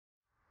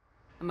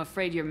I'm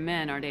afraid your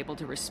men aren't able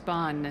to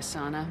respond,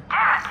 Nasana.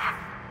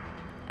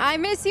 I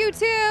miss you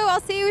too. I'll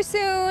see you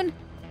soon.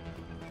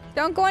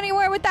 Don't go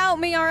anywhere without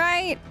me, all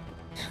right?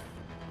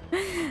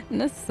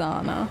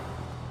 Nasana.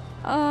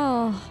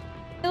 Oh,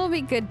 it'll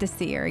be good to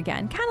see her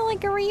again. Kind of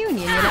like a reunion,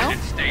 you know?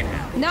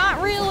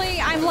 Not really.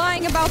 I'm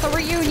lying about the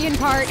reunion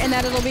part and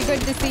that it'll be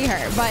good to see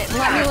her. But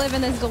let me live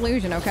in this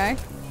delusion, okay?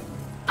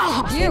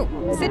 You,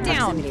 sit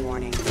down.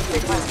 Warning.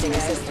 Requesting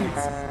assistance.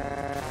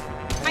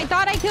 I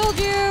thought I killed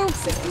you.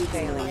 System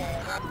failing.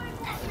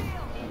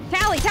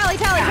 Tally,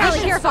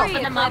 careful.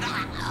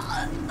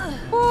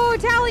 Oh,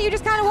 Tally, you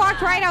just kind of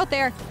walked right out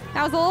there.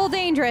 That was a little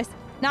dangerous.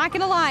 Not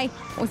gonna lie,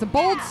 it was a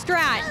bold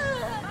strat.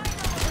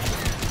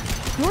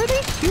 Who are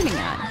they shooting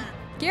at?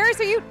 Garrus,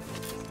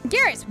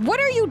 Garrus, what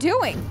are you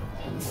doing?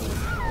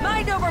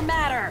 Mind over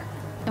matter.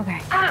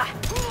 Okay.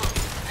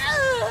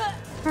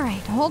 All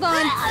right, hold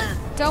on.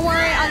 Don't worry,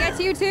 I'll get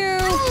to you too.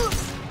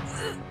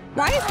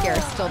 Why is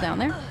Garrus still down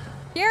there?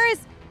 Garrus,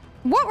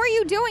 what were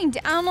you doing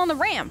down on the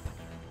ramp?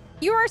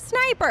 You are a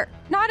sniper,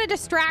 not a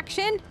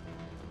distraction.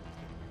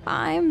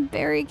 I'm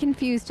very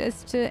confused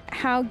as to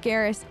how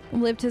Garrus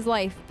lived his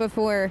life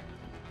before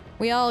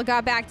we all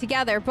got back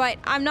together, but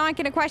I'm not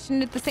going to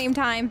question it at the same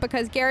time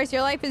because Garrus,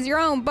 your life is your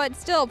own, but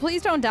still,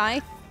 please don't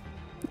die.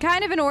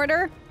 Kind of in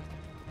order.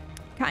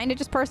 Kind of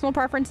just personal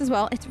preference as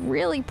well. It's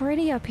really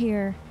pretty up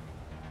here.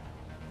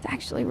 It's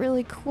actually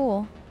really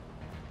cool.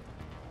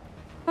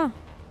 Huh.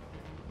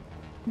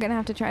 I'm gonna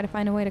have to try to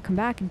find a way to come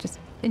back and just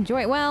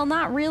enjoy it. Well,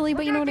 not really,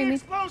 but you know what I mean.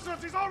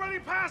 Explosives! He's already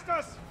passed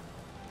us!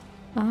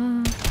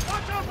 Uh.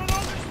 Watch out for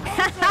those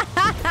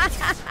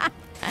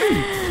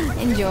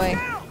explosives! Enjoy.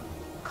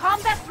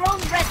 Combat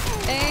drone ready.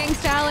 Thanks,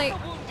 Tally.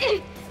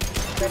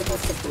 Critical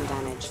system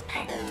damage.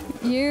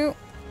 You.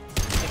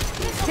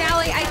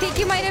 Tally, I think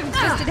you might have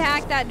just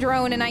attacked that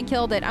drone and I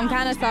killed it. I'm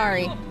kind of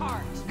sorry.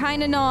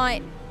 Kind of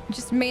not.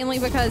 Just mainly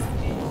because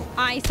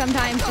I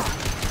sometimes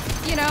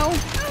just, you know,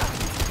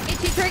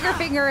 itchy trigger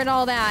finger and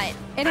all that.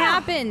 It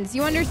happens.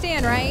 You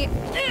understand, right?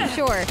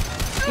 Sure.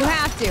 You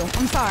have to.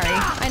 I'm sorry.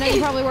 I know you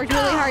probably worked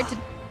really hard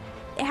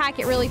to hack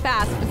it really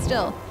fast, but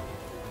still.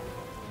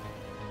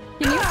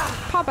 Can you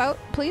pop out,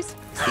 please?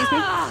 Excuse me.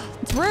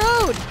 It's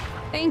rude.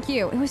 Thank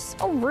you. It was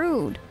so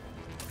rude.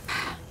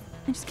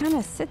 I just kind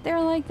of sit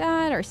there like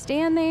that or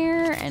stand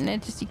there and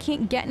it just, you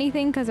can't get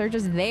anything because they're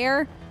just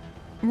there.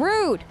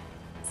 Rude.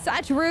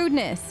 Such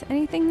rudeness.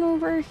 Anything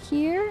over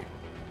here?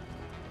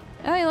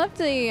 Oh, I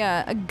left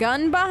a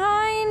gun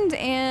behind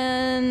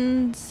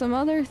and some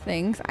other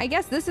things. I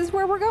guess this is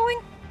where we're going?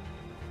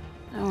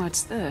 Oh,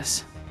 what's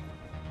this?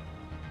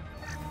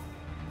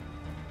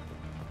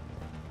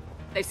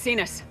 They've seen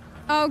us.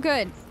 Oh,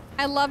 good.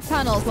 I love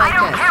tunnels like I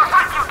don't this. care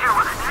what you do.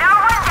 No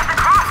one gets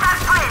across that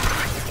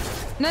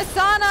bridge.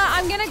 Nasana,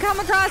 I'm gonna come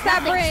across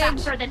that bridge.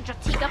 Faster than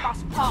Jatiga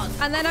Boss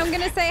Pause. And then I'm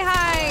gonna say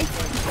hi,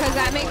 because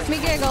that makes me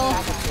giggle.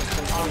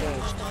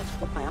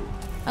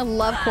 I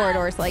love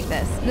corridors like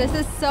this. This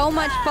is so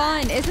much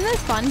fun. Isn't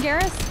this fun,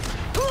 Garrus?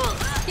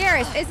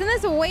 Garrus, isn't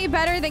this way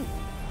better than...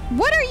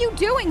 What are you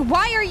doing?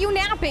 Why are you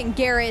napping,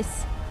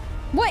 Garrus?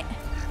 What?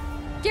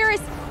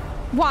 Garrus,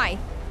 why?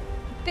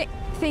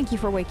 Thank you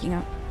for waking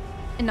up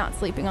and not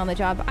sleeping on the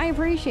job. I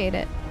appreciate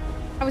it.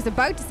 I was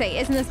about to say,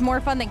 isn't this more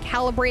fun than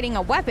calibrating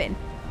a weapon?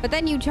 But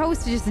then you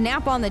chose to just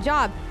nap on the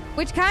job,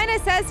 which kind of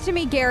says to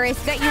me,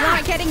 Garrus, that you're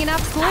not getting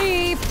enough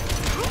sleep.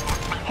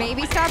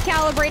 Maybe stop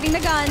calibrating the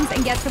guns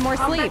and get some more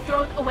sleep.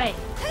 Throw it away.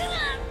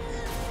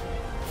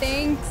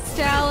 Thanks,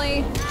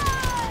 Tally.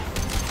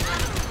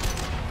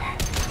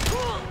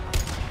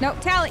 No,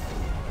 Tally.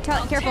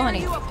 Tally, careful,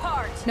 honey.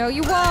 No,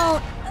 you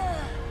won't.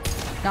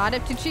 Not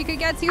if Tachika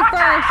gets you What the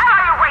first. hell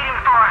are you waiting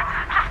for?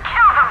 Just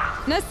kill them!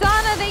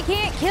 Nasana, they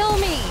can't kill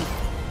me.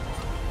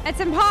 It's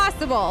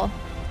impossible.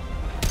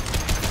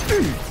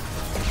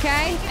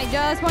 Okay? I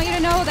just want you to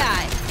know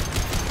that.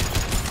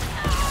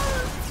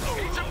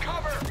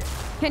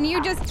 Can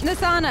you just,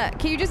 Nasana,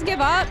 can you just give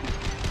up?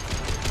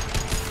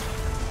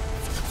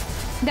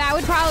 That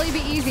would probably be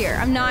easier.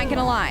 I'm not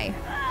gonna lie.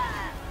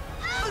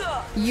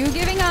 You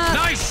giving up.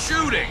 Nice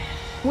shooting!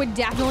 Would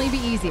definitely be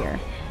easier.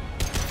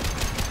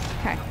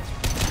 Okay.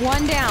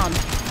 One down.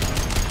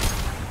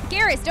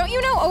 Garrus, don't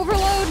you know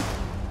overload?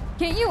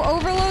 Can't you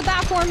overload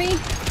that for me?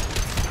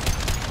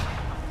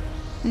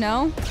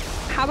 No?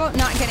 How about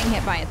not getting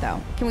hit by it though?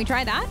 Can we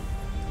try that?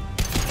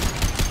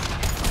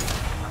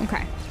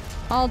 Okay.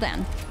 All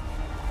done.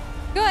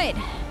 Good.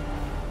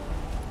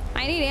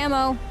 I need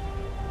ammo.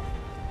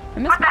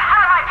 What the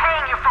hell am I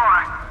paying you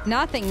for?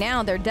 Nothing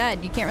now. They're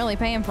dead. You can't really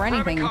pay them for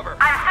anything. I'm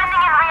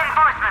sending in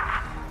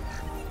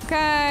reinforcements.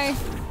 Okay.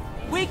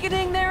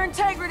 Weakening their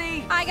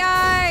integrity. Hi,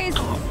 guys.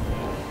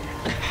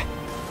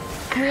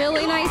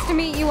 Really nice to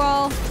meet you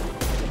all. Damn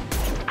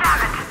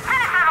it!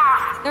 Finish them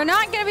off! They're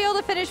not going to be able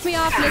to finish me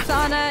off,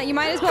 Nasana. You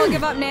might as well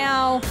give up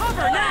now.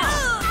 Cover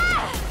now.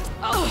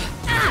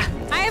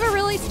 I have a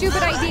really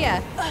stupid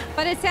idea,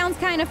 but it sounds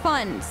kind of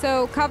fun.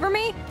 So cover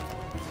me.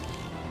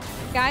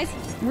 Guys,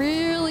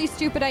 really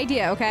stupid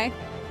idea, okay?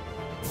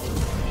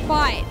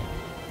 Quiet.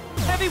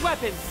 Heavy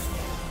weapons.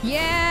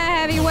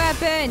 Yeah, heavy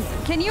weapon.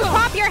 Can you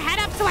pop your head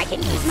up so I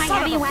can use my Son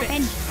of heavy a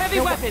weapon? bitch. Heavy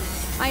weapon.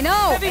 I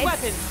know. Heavy it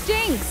weapon.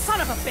 stinks.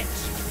 Son of a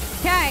bitch.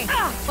 Okay.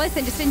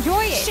 Listen, just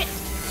enjoy it. Shit.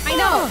 I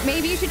know.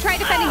 Maybe you should try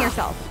defending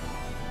yourself.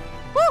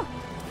 Woo!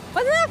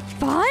 Wasn't that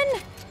fun?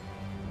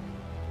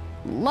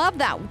 Love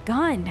that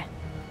gun.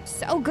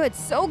 So good.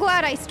 So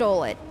glad I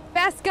stole it.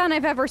 Best gun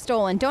I've ever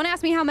stolen. Don't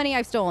ask me how many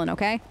I've stolen,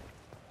 okay?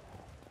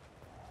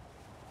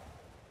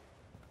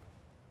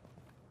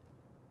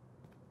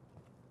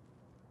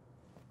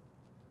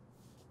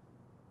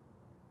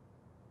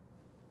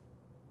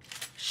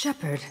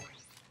 Shepard,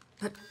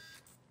 but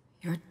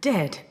you're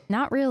dead.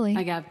 Not really.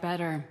 I got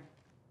better.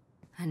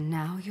 And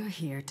now you're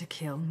here to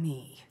kill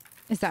me.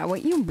 Is that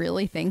what you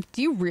really think?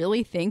 Do you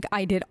really think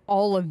I did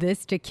all of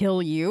this to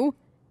kill you?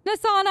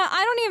 Nasana,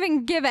 I don't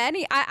even give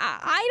any...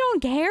 I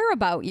don't care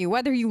about you,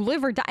 whether you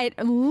live or die.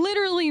 It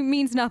literally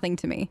means nothing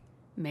to me.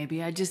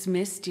 Maybe I just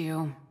missed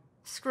you.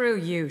 Screw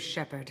you,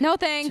 Shepard. No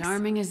thanks.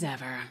 Charming as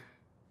ever.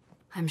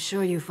 I'm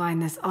sure you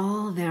find this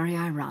all very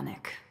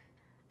ironic.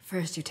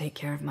 First you take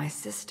care of my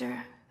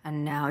sister,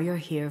 and now you're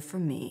here for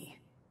me.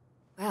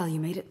 Well, you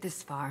made it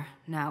this far.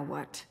 Now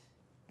what?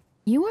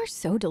 You are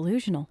so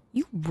delusional.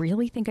 You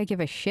really think I give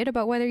a shit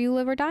about whether you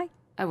live or die?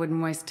 I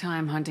wouldn't waste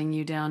time hunting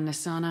you down,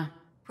 Nasana.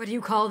 What do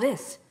you call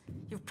this?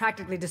 You've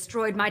practically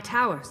destroyed my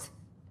towers.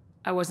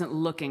 I wasn't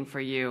looking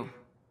for you.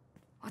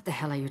 What the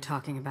hell are you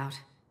talking about?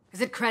 Is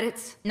it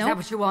credits? Nope. Is that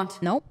what you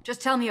want? Nope. Just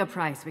tell me a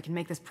price. We can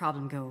make this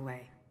problem go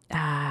away.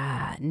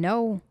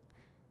 No.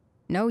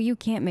 No, you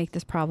can't make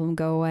this problem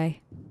go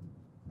away.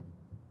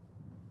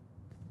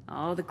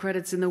 All the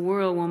credits in the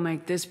world won't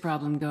make this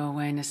problem go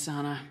away,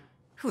 Nasana.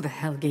 Who the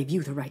hell gave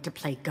you the right to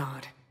play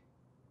God?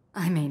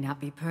 I may not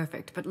be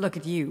perfect, but look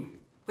at you.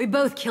 We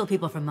both kill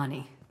people for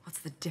money. What's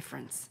the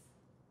difference?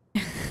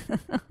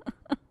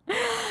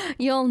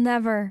 You'll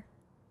never,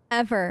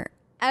 ever,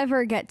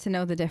 ever get to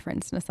know the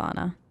difference,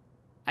 Nasana.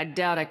 I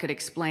doubt I could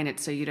explain it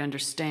so you'd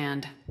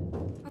understand.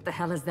 What the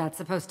hell is that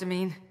supposed to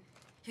mean?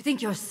 You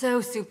think you're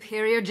so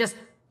superior, just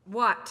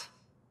what?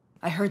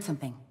 I heard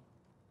something.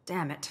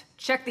 Damn it.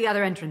 Check the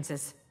other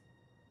entrances.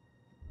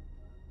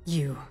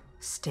 You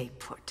stay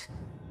put.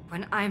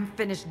 When I'm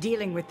finished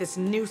dealing with this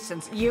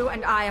nuisance, you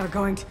and I are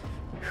going to...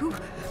 Who...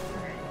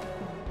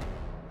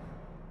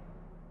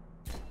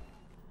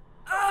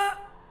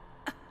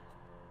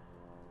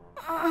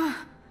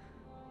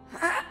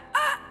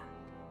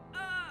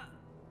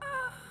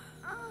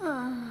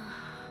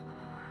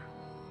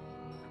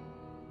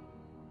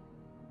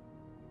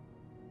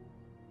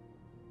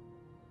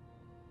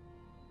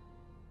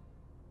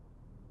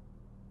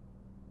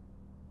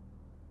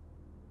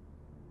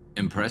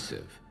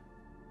 Impressive.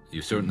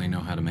 You certainly know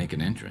how to make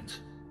an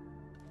entrance.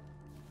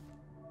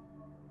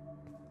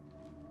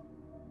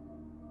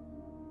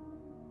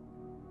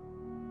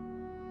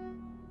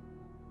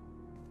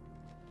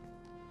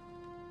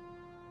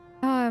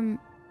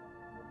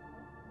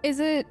 Is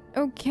it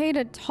okay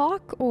to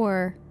talk,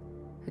 or...?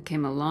 I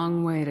came a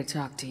long way to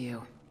talk to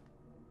you.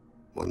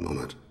 One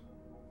moment.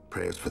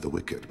 Prayers for the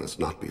wicked must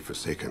not be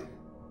forsaken.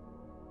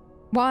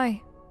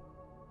 Why?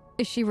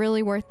 Is she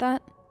really worth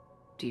that?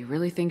 Do you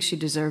really think she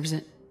deserves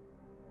it?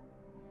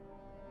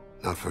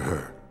 Not for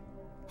her.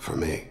 For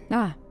me.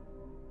 Ah.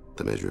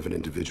 The measure of an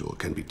individual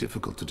can be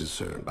difficult to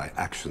discern by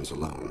actions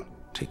alone.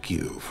 Take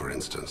you, for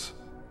instance.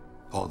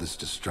 All this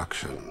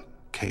destruction,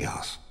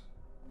 chaos.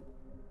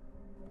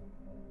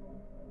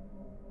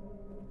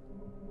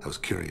 I was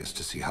curious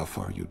to see how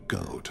far you'd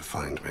go to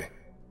find me.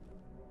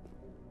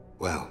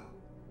 Well,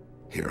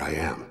 here I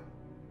am.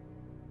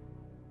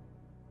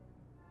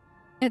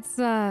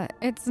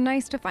 It's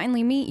nice to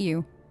finally meet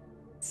you.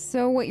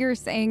 So what you're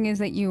saying is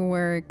that you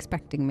were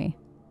expecting me?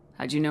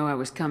 How'd you know I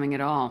was coming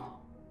at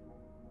all?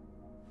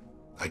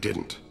 I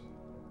didn't.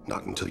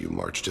 Not until you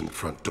marched in the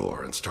front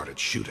door and started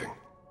shooting.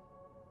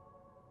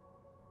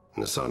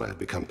 Nasana had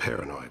become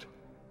paranoid.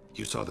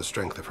 You saw the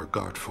strength of her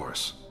guard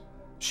force.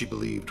 She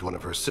believed one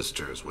of her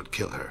sisters would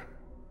kill her.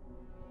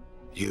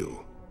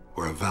 You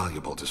were a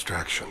valuable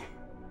distraction.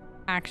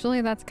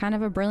 Actually, that's kind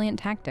of a brilliant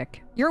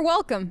tactic. You're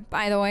welcome,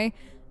 by the way.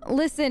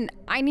 Listen,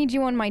 I need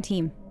you on my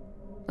team.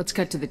 Let's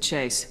cut to the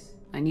chase.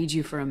 I need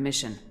you for a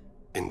mission.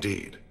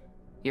 Indeed.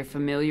 You're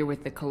familiar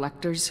with the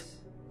Collectors?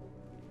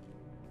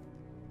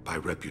 By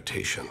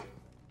reputation.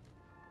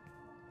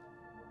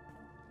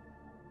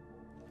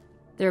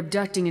 They're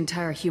abducting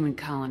entire human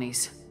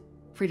colonies.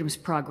 Freedom's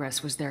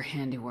Progress was their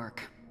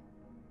handiwork.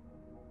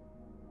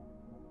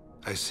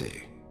 I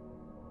see.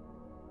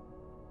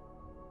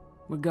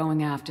 We're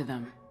going after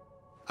them.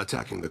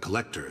 Attacking the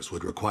Collectors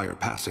would require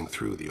passing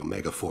through the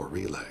Omega-4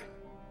 relay.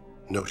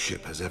 No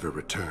ship has ever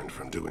returned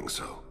from doing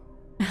so.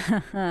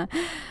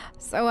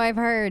 So I've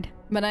heard,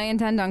 but I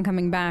intend on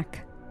coming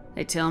back.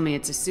 They tell me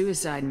it's a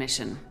suicide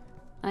mission.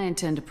 I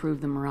intend to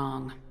prove them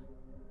wrong.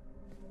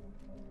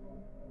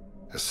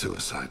 A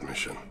suicide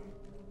mission.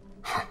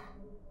 Huh.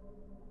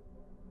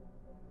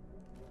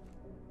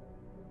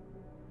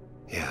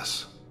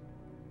 Yes,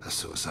 a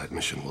suicide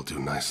mission will do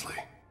nicely.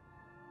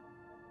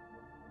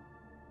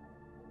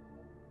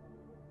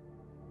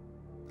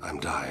 I'm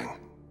dying.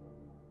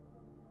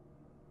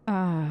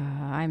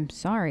 I'm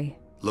sorry.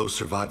 Low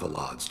survival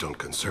odds don't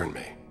concern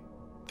me.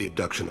 The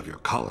abduction of your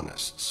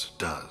colonists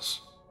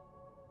does.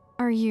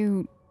 Are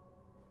you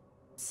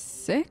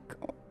sick?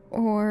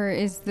 Or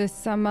is this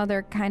some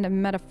other kind of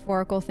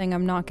metaphorical thing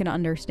I'm not gonna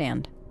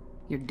understand?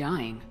 You're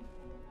dying.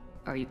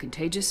 Are you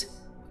contagious?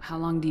 How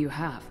long do you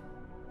have?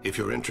 If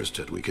you're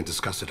interested, we can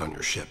discuss it on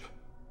your ship.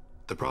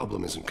 The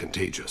problem isn't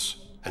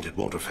contagious, and it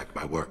won't affect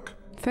my work.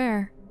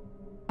 Fair.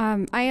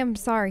 I am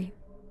sorry,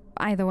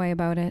 either way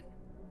about it.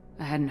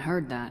 I hadn't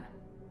heard that.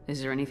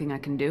 Is there anything I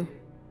can do?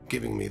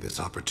 Giving me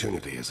this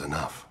opportunity is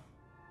enough.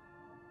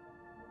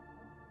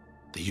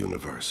 The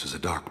universe is a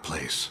dark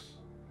place.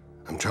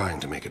 I'm trying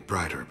to make it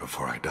brighter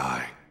before I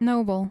die.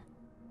 Noble.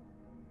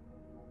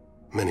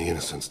 Many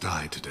innocents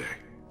died today.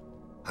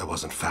 I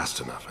wasn't fast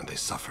enough and they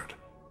suffered.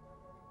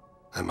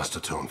 I must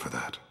atone for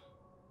that.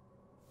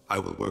 I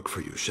will work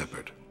for you,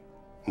 Shepard.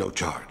 No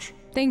charge.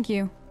 Thank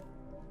you.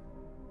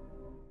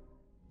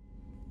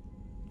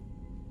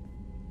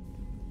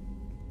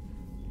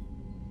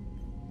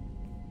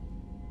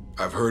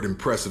 I've heard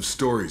impressive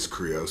stories,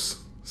 Krios.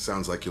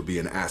 Sounds like you'll be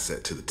an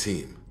asset to the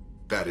team.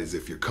 That is,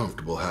 if you're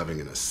comfortable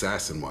having an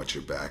assassin watch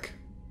your back.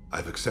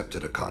 I've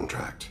accepted a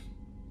contract.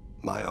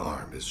 My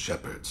arm is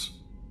Shepard's.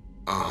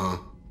 Uh-huh.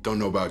 Don't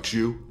know about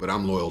you, but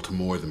I'm loyal to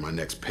more than my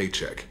next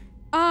paycheck.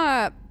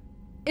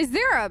 Is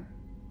there a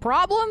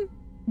problem,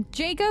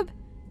 Jacob?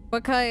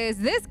 Because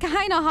this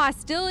kind of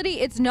hostility,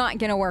 it's not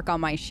gonna work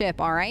on my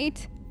ship, all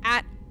right?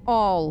 At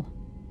all.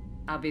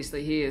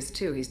 Obviously he is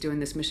too. He's doing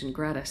this mission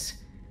gratis.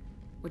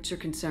 What's your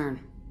concern?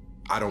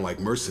 I don't like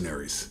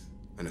mercenaries.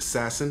 An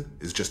assassin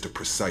is just a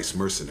precise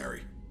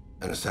mercenary.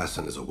 An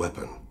assassin is a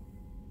weapon.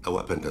 A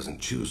weapon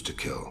doesn't choose to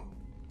kill.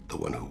 The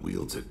one who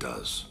wields it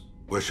does.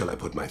 Where shall I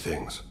put my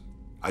things?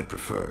 I'd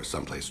prefer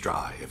someplace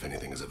dry if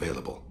anything is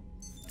available.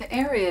 The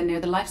area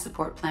near the life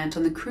support plant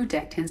on the crew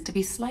deck tends to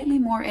be slightly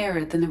more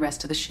arid than the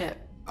rest of the ship.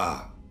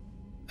 Ah,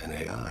 an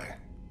AI.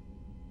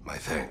 My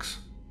thanks.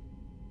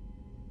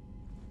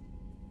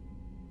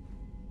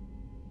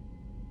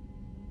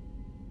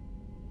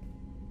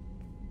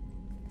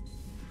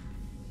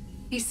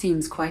 He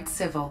seems quite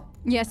civil.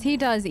 Yes, he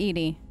does,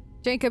 Edie.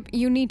 Jacob,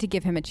 you need to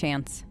give him a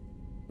chance.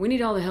 We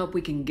need all the help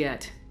we can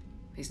get.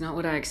 He's not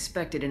what I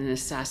expected in an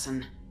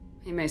assassin.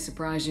 He may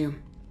surprise you.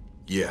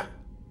 Yeah,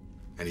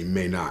 and he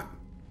may not.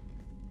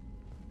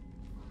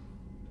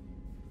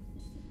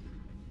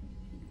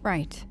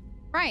 Right.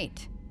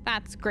 Right.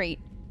 That's great.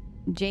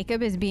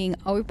 Jacob is being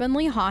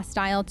openly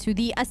hostile to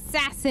the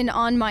assassin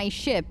on my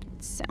ship.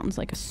 Sounds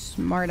like a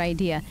smart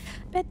idea.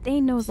 I bet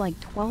Thane knows like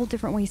 12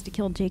 different ways to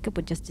kill Jacob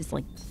with just his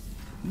like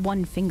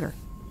one finger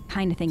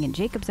kind of thing. And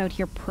Jacob's out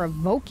here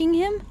provoking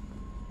him?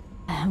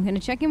 I'm gonna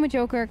check in with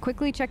Joker,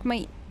 quickly check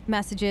my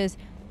messages,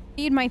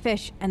 feed my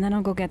fish, and then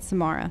I'll go get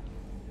Samara.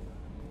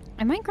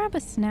 I might grab a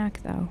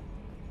snack though.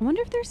 I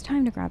wonder if there's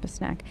time to grab a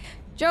snack.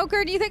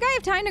 Joker, do you think I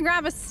have time to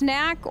grab a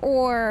snack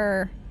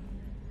or...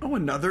 Oh,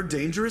 another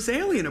dangerous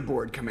alien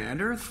aboard,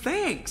 Commander.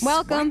 Thanks.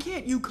 Welcome. Why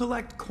can't you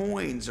collect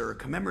coins or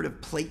commemorative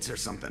plates or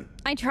something?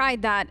 I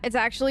tried that. It's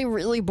actually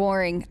really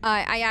boring.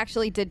 I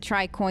actually did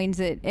try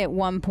coins at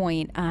one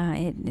point.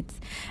 It's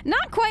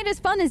not quite as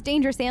fun as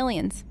Dangerous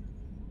Aliens.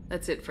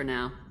 That's it for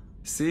now.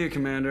 See you,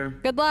 Commander.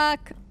 Good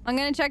luck. I'm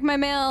gonna check my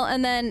mail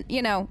and then,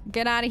 you know,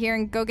 get out of here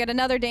and go get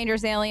another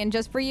Dangerous Alien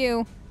just for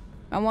you.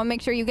 I want to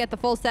make sure you get the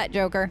full set,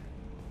 Joker.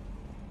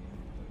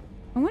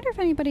 I wonder if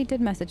anybody did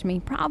message me.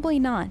 Probably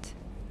not.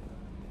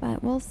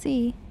 But we'll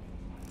see.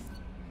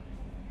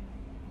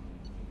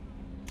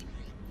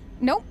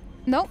 Nope.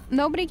 Nope.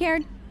 Nobody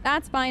cared.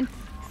 That's fine.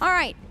 All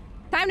right.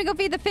 Time to go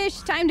feed the fish.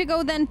 Time to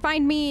go then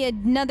find me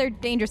another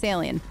dangerous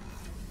alien.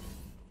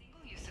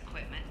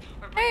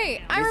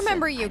 Hey, I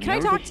remember you. Can I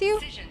talk to you?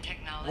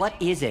 What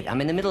is it?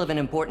 I'm in the middle of an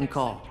important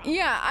call.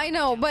 Yeah, I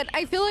know, but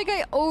I feel like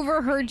I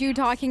overheard you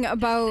talking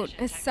about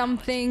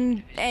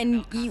something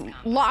and you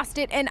lost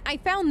it, and I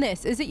found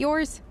this. Is it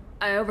yours?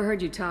 I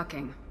overheard you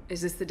talking.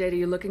 Is this the data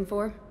you're looking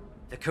for?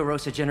 The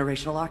Kurosa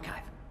Generational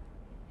Archive.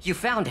 You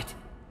found it.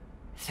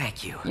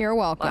 Thank you. You're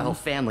welcome. My whole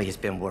family has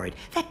been worried.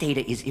 That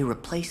data is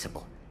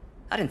irreplaceable.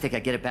 I didn't think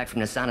I'd get it back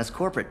from Nasana's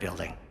corporate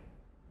building.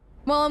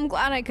 Well, I'm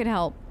glad I could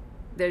help.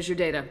 There's your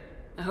data.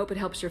 I hope it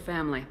helps your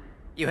family.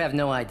 You have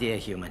no idea,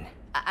 human.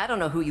 I don't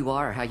know who you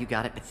are or how you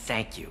got it, but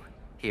thank you.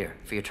 Here,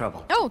 for your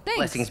trouble. Oh, thanks.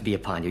 Blessings be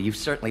upon you. You've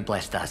certainly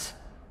blessed us.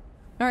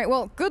 All right,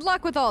 well, good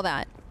luck with all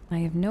that. I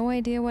have no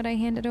idea what I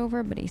handed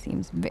over, but he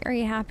seems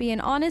very happy,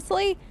 and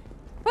honestly,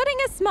 putting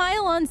a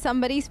smile on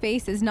somebody's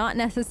face is not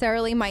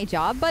necessarily my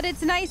job, but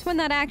it's nice when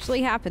that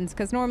actually happens,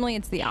 because normally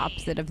it's the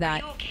opposite of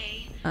that.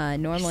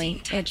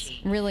 Normally, it's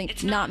really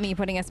not me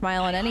putting a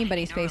smile on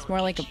anybody's face,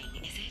 more like a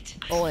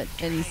bullet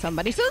in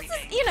somebody. So this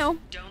is, you know,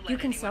 you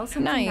can sell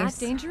something that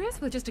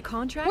dangerous with just a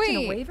contract and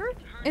a waiver?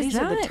 These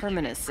are the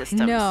Terminus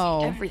systems.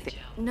 No. Everything.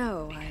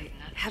 No, I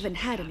haven't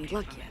had any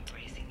luck yet.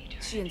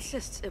 She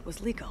insists it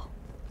was legal.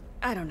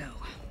 I don't know.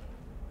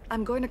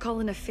 I'm going to call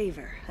in a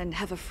favor and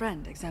have a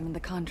friend examine the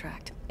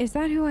contract. Is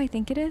that who I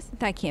think it is?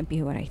 That can't be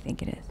who I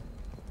think it is.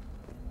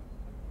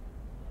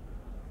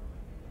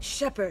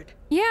 Shepard.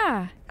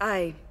 Yeah.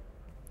 I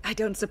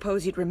don't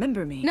suppose you'd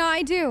remember me. No,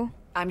 I do.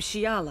 I'm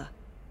Shiala.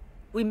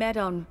 We met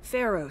on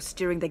Pharos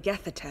during the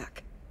Geth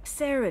attack.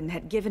 Saren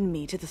had given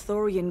me to the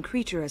Thorian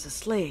creature as a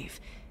slave,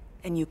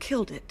 and you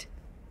killed it.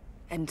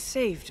 And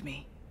saved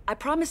me. I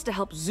promised to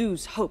help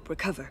Zeus Hope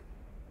recover.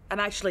 I'm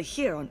actually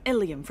here on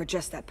Ilium for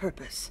just that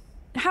purpose.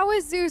 How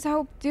is Zeus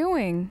Hope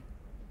doing?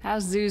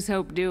 How's Zeus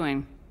Hope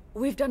doing?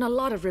 We've done a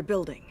lot of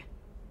rebuilding.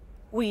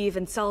 We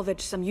even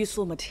salvaged some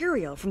useful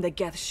material from the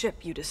Geth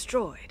ship you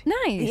destroyed.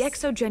 Nice. The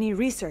Exogeny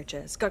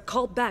researchers got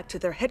called back to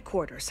their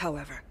headquarters,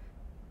 however,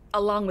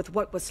 along with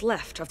what was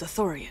left of the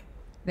Thorian.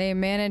 They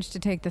managed to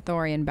take the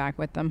Thorian back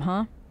with them,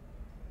 huh?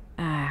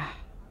 Ah.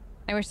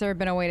 I wish there had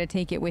been a way to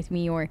take it with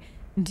me or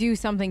do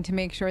something to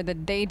make sure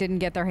that they didn't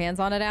get their hands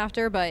on it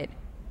after, but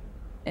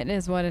it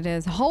is what it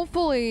is.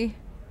 Hopefully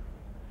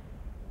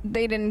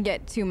they didn't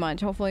get too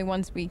much. Hopefully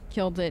once we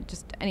killed it,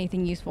 just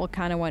anything useful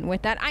kind of went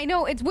with that. I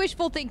know it's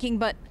wishful thinking,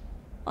 but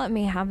let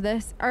me have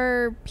this.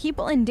 Are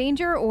people in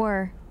danger,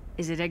 or...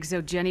 Is it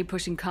Exogeny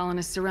pushing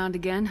colonists around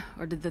again,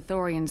 or did the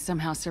Thorians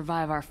somehow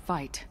survive our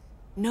fight?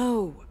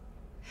 No.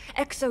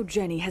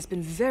 Exogeny has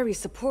been very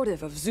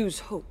supportive of Zeus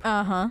Hope.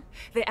 Uh-huh.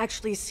 They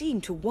actually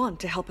seem to want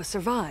to help us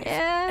survive.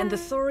 And the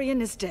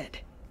Thorian is dead.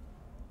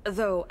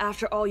 Though,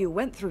 after all you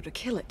went through to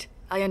kill it,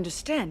 I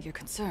understand your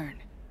concern.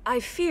 I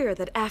fear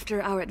that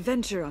after our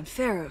adventure on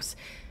Pharos,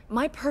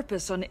 my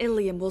purpose on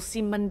Ilium will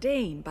seem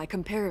mundane by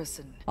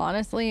comparison.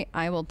 Honestly,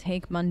 I will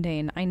take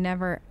mundane. I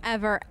never,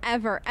 ever,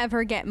 ever,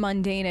 ever get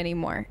mundane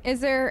anymore. Is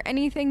there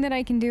anything that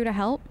I can do to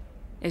help?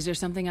 Is there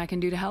something I can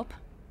do to help?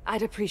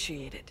 I'd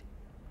appreciate it.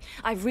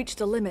 I've reached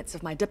the limits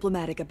of my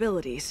diplomatic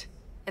abilities,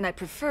 and I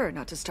prefer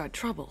not to start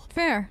trouble.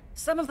 Fair.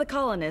 Some of the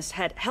colonists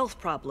had health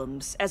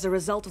problems as a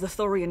result of the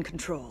Thorian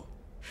control.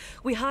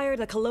 We hired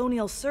a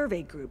colonial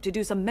survey group to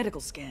do some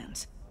medical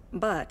scans.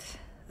 But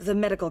the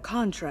medical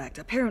contract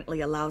apparently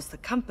allows the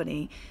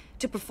company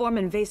to perform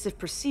invasive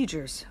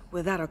procedures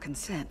without our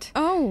consent.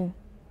 Oh.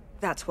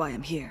 That's why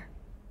I'm here.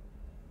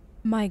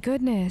 My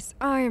goodness.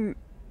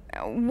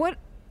 What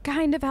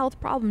kind of health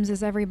problems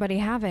is everybody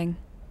having?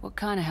 What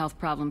kind of health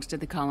problems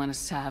did the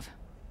colonists have?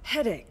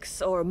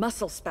 Headaches or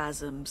muscle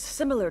spasms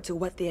similar to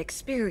what they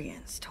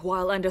experienced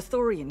while under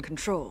Thorian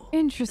control.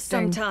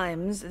 Interesting.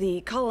 Sometimes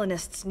the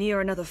colonists near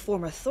another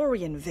former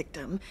Thorian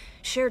victim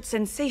shared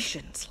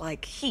sensations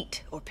like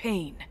heat or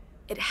pain.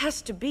 It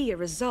has to be a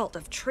result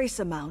of trace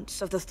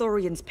amounts of the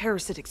Thorian's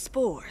parasitic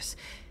spores.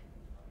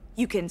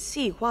 You can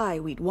see why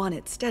we'd want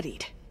it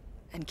studied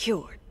and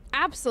cured.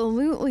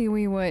 Absolutely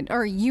we would.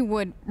 Or you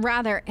would,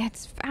 rather.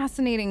 It's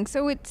fascinating.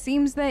 So it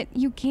seems that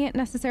you can't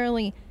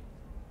necessarily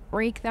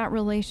break that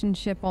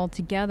relationship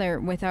altogether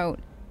without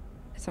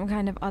some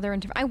kind of other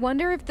I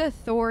wonder if the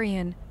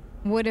Thorian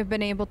would have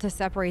been able to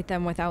separate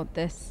them without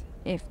this,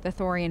 if the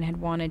Thorian had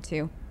wanted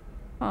to.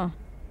 Huh.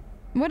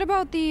 What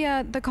about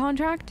the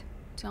contract?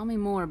 Tell me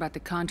more about the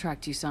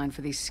contract you signed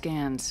for these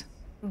scans.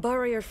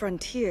 Barrier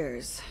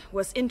Frontiers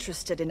was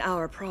interested in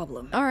our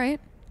problem. All right.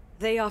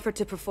 They offered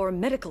to perform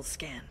medical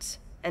scans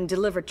and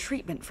deliver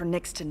treatment for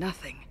next to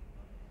nothing.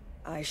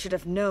 I should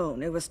have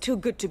known it was too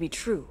good to be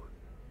true.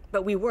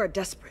 But we were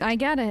desperate. I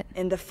get it.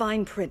 In the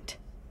fine print,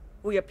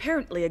 we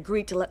apparently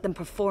agreed to let them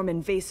perform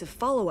invasive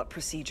follow-up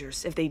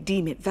procedures if they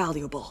deem it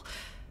valuable.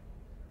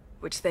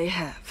 Which they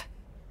have.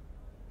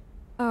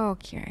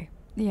 Okay.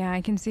 Yeah,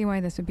 I can see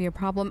why this would be a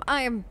problem.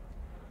 I am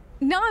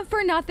not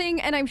for nothing,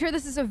 and I'm sure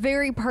this is a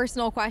very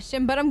personal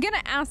question, but I'm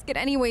gonna ask it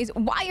anyways.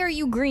 Why are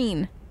you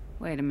green?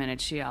 Wait a minute,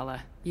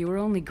 Shiala. You were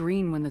only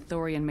green when the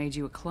Thorian made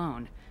you a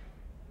clone.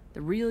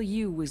 The real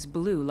you was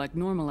blue like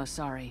normal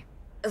Asari.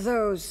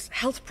 Those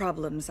health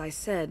problems I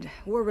said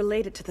were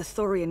related to the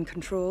Thorian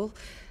control.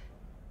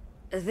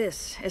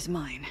 This is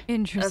mine.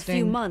 Interesting. A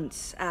few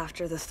months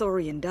after the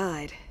Thorian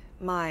died,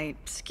 my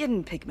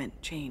skin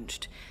pigment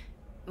changed.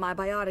 My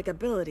biotic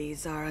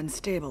abilities are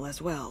unstable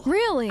as well.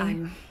 Really?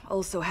 I'm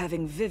also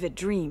having vivid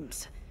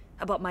dreams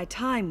about my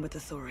time with the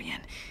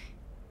Thorian.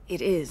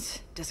 It is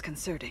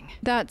disconcerting.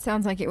 That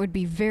sounds like it would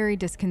be very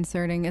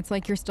disconcerting. It's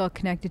like you're still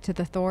connected to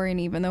the Thorian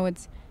even though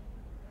it's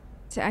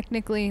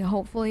technically,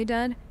 hopefully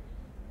dead.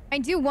 I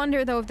do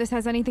wonder, though, if this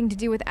has anything to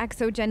do with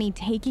Exogeny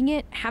taking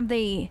it. Have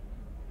they...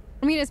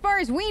 I mean, as far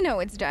as we know,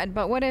 it's dead,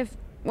 but what if,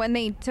 when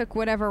they took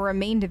whatever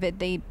remained of it,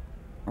 they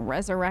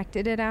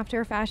resurrected it after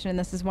a fashion, and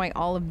this is why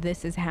all of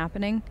this is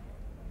happening?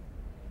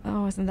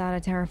 Oh, isn't that a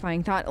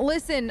terrifying thought?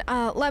 Listen,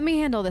 let me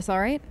handle this,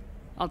 all right?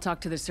 I'll talk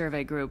to the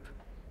survey group.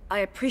 I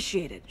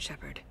appreciate it,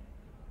 Shepard.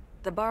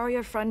 The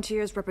Barrier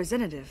Frontiers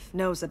representative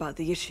knows about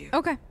the issue.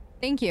 Okay,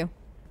 thank you.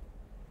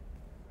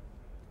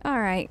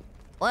 All right.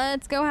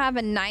 Let's go have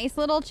a nice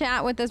little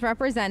chat with this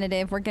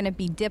representative. We're gonna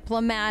be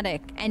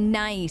diplomatic and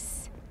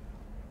nice.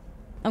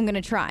 I'm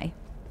gonna try.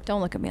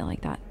 Don't look at me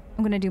like that.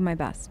 I'm gonna do my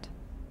best.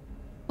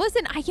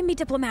 Listen, I can be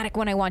diplomatic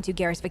when I want to,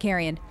 Garrus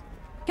Vicarian.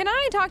 Can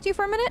I talk to you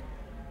for a minute?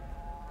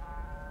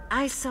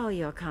 I saw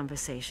your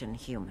conversation,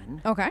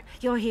 human. Okay.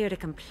 You're here to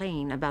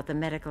complain about the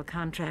medical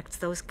contracts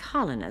those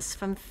colonists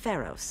from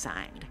Pharos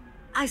signed.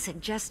 I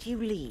suggest you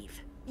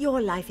leave. Your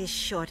life is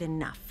short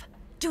enough.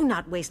 Do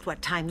not waste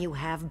what time you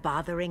have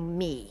bothering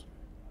me.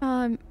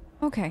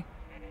 Okay.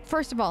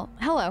 First of all,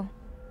 hello.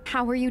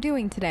 How are you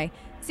doing today?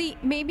 See,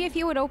 maybe if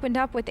you had opened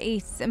up with a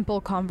simple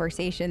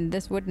conversation,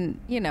 this wouldn't,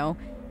 you know,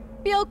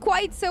 feel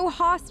quite so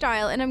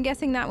hostile, and I'm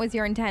guessing that was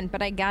your intent,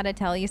 but I gotta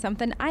tell you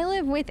something. I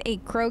live with a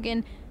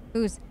Krogan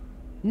who's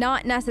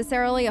not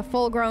necessarily a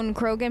full-grown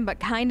Krogan, but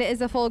kinda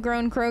is a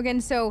full-grown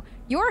Krogan, so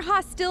your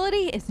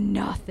hostility is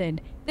nothing.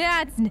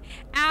 That's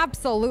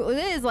absolutely,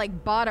 it is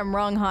like bottom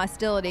rung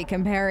hostility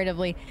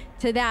comparatively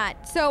to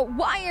that. So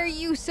why are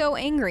you so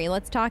angry?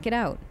 Let's talk it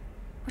out.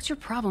 What's your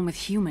problem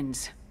with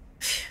humans?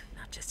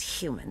 Not just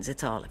humans,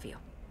 it's all of you.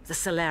 The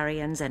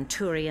Solarians and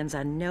Turians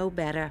are no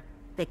better.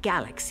 The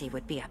galaxy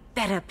would be a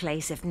better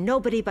place if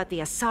nobody but the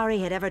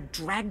Asari had ever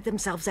dragged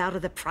themselves out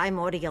of the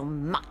primordial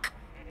muck.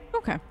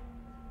 Okay.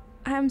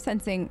 I'm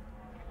sensing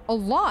a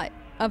lot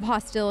of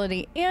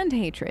hostility and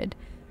hatred.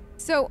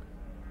 So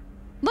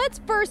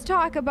let's first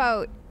talk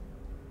about...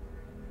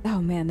 Oh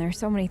man, there's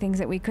so many things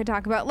that we could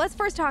talk about. Let's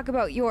first talk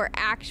about your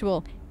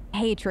actual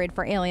hatred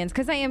for aliens,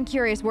 because I am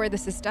curious where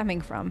this is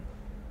stemming from.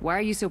 Why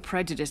are you so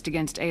prejudiced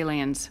against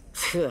aliens?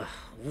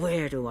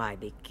 Where do I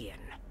begin?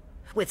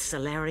 With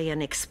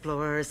Solarian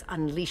explorers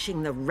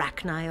unleashing the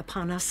Rachni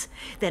upon us,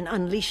 then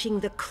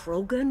unleashing the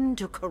Krogan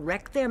to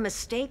correct their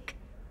mistake?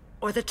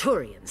 Or the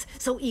Turians,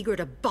 so eager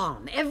to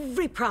bomb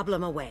every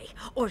problem away?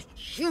 Or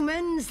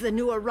humans, the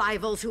new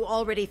arrivals who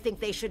already think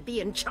they should be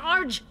in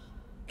charge?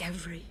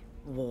 Every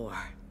war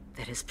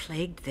that has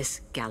plagued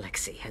this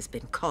galaxy has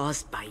been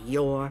caused by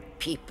your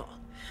people.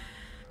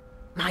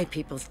 My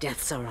people's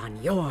deaths are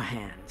on your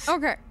hands.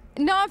 Okay,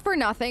 not for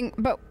nothing,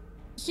 but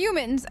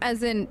humans,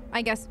 as in,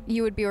 I guess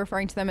you would be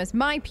referring to them as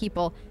my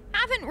people,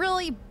 haven't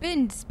really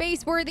been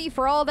space-worthy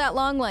for all that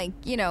long, like,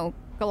 you know,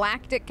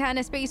 galactic kind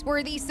of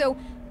space-worthy, so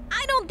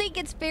I don't think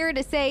it's fair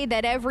to say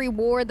that every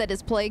war that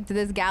has plagued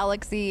this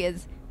galaxy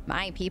is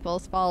my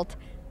people's fault.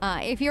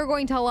 If you're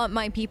going to lump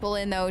my people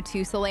in, though, to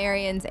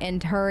Solarians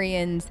and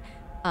Turians,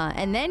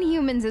 and then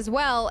humans as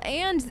well,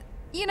 and,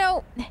 you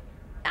know,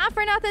 not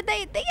for nothing,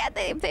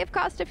 they've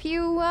caused a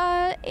few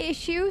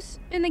issues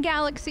in the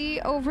galaxy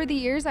over the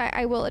years,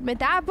 I will admit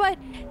that, but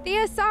the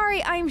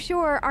Asari, I'm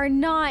sure, are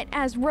not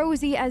as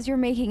rosy as you're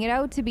making it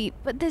out to be,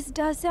 but this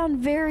does sound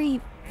very,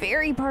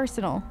 very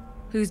personal.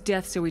 Whose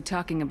deaths are we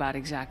talking about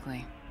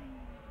exactly?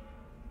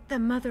 The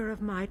mother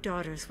of my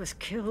daughters was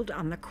killed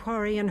on the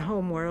Quarian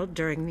homeworld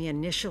during the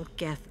initial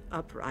Geth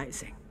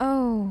uprising.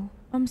 Oh,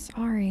 I'm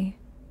sorry.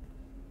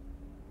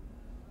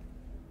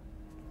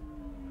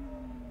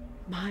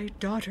 My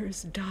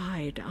daughters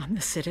died on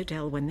the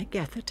Citadel when the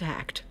Geth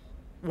attacked.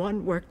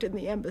 One worked in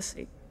the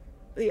embassy.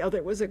 The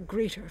other was a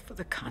greeter for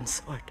the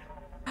consort.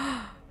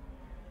 I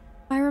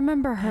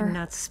remember her. I'm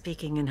not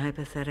speaking in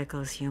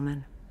hypotheticals,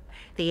 human.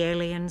 The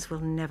aliens will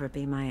never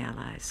be my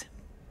allies.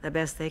 The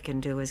best they can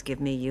do is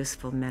give me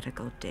useful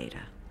medical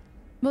data.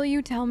 Will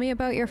you tell me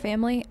about your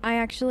family? I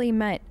actually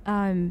met,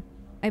 I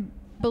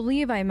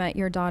believe I met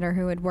your daughter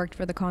who had worked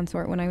for the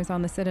consort when I was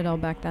on the Citadel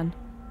back then.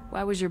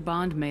 Why was your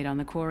bond made on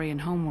the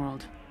Quarian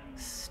homeworld?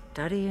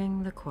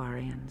 Studying the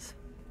Quarians.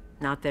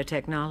 Not their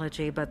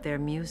technology, but their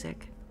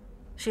music.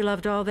 She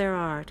loved all their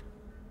art.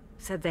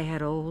 Said they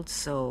had old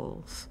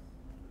souls.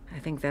 I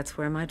think that's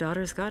where my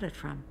daughters got it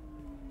from.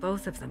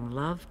 Both of them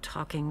love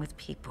talking with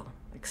people,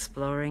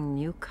 exploring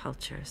new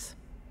cultures.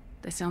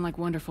 They sound like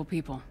wonderful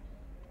people.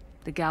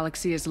 The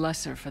galaxy is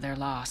lesser for their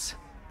loss.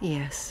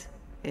 Yes,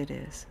 it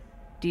is.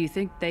 Do you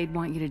think they'd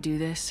want you to do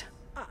this?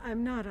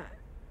 I'm not.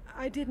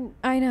 I didn't...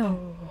 I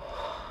know.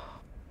 Oh.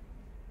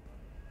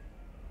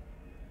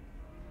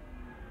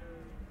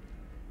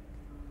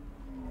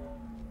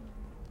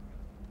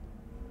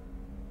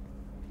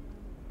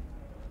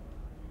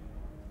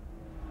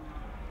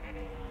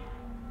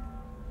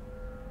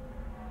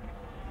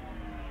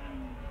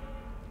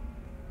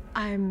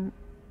 I'm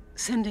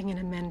sending an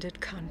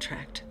amended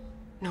contract.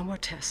 No more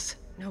tests,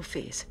 no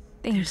fees.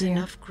 There's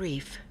enough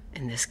grief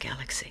in this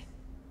galaxy.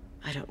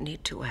 I don't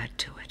need to add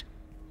to it.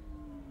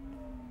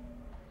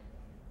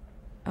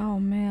 Oh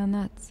man,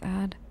 that's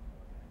sad.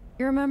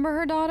 You remember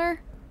her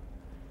daughter?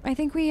 I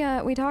think we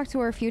talked to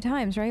her a few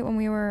times, right, when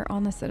we were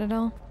on the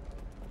Citadel?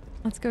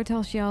 Let's go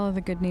tell Shiala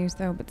the good news,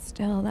 though, but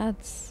still,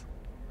 that's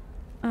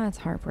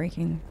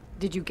heartbreaking.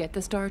 Did you get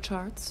the star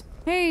charts?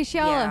 Hey,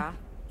 Shiala! Yeah,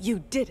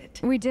 you did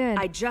it. We did.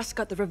 I just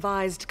got the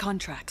revised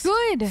contracts.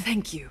 Good!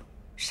 Thank you,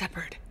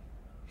 Shepard.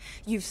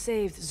 You've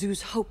saved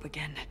Zoo's hope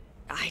again.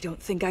 I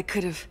don't think I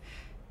could have...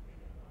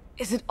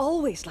 Is it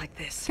always like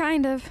this?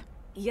 Kind of.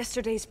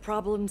 Yesterday's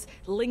problems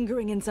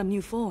lingering in some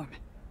new form.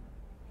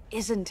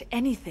 Isn't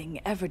anything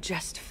ever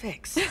just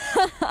fixed?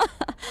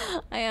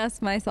 I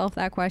ask myself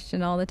that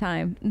question all the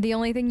time. The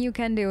only thing you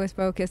can do is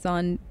focus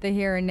on the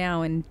here and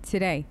now and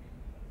today.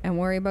 And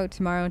worry about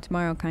tomorrow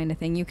kind of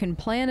thing. You can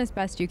plan as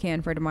best you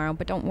can for tomorrow,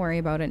 but don't worry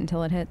about it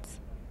until it hits.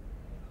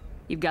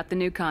 You've got the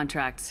new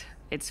contracts.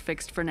 It's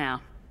fixed for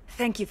now.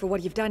 Thank you for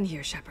what you've done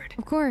here, Shepard.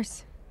 Of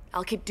course.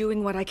 I'll keep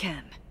doing what I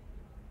can.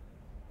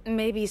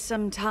 Maybe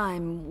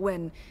sometime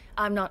when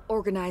I'm not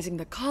organizing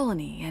the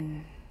colony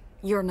and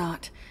you're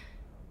not...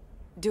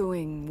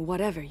 doing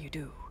whatever you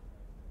do.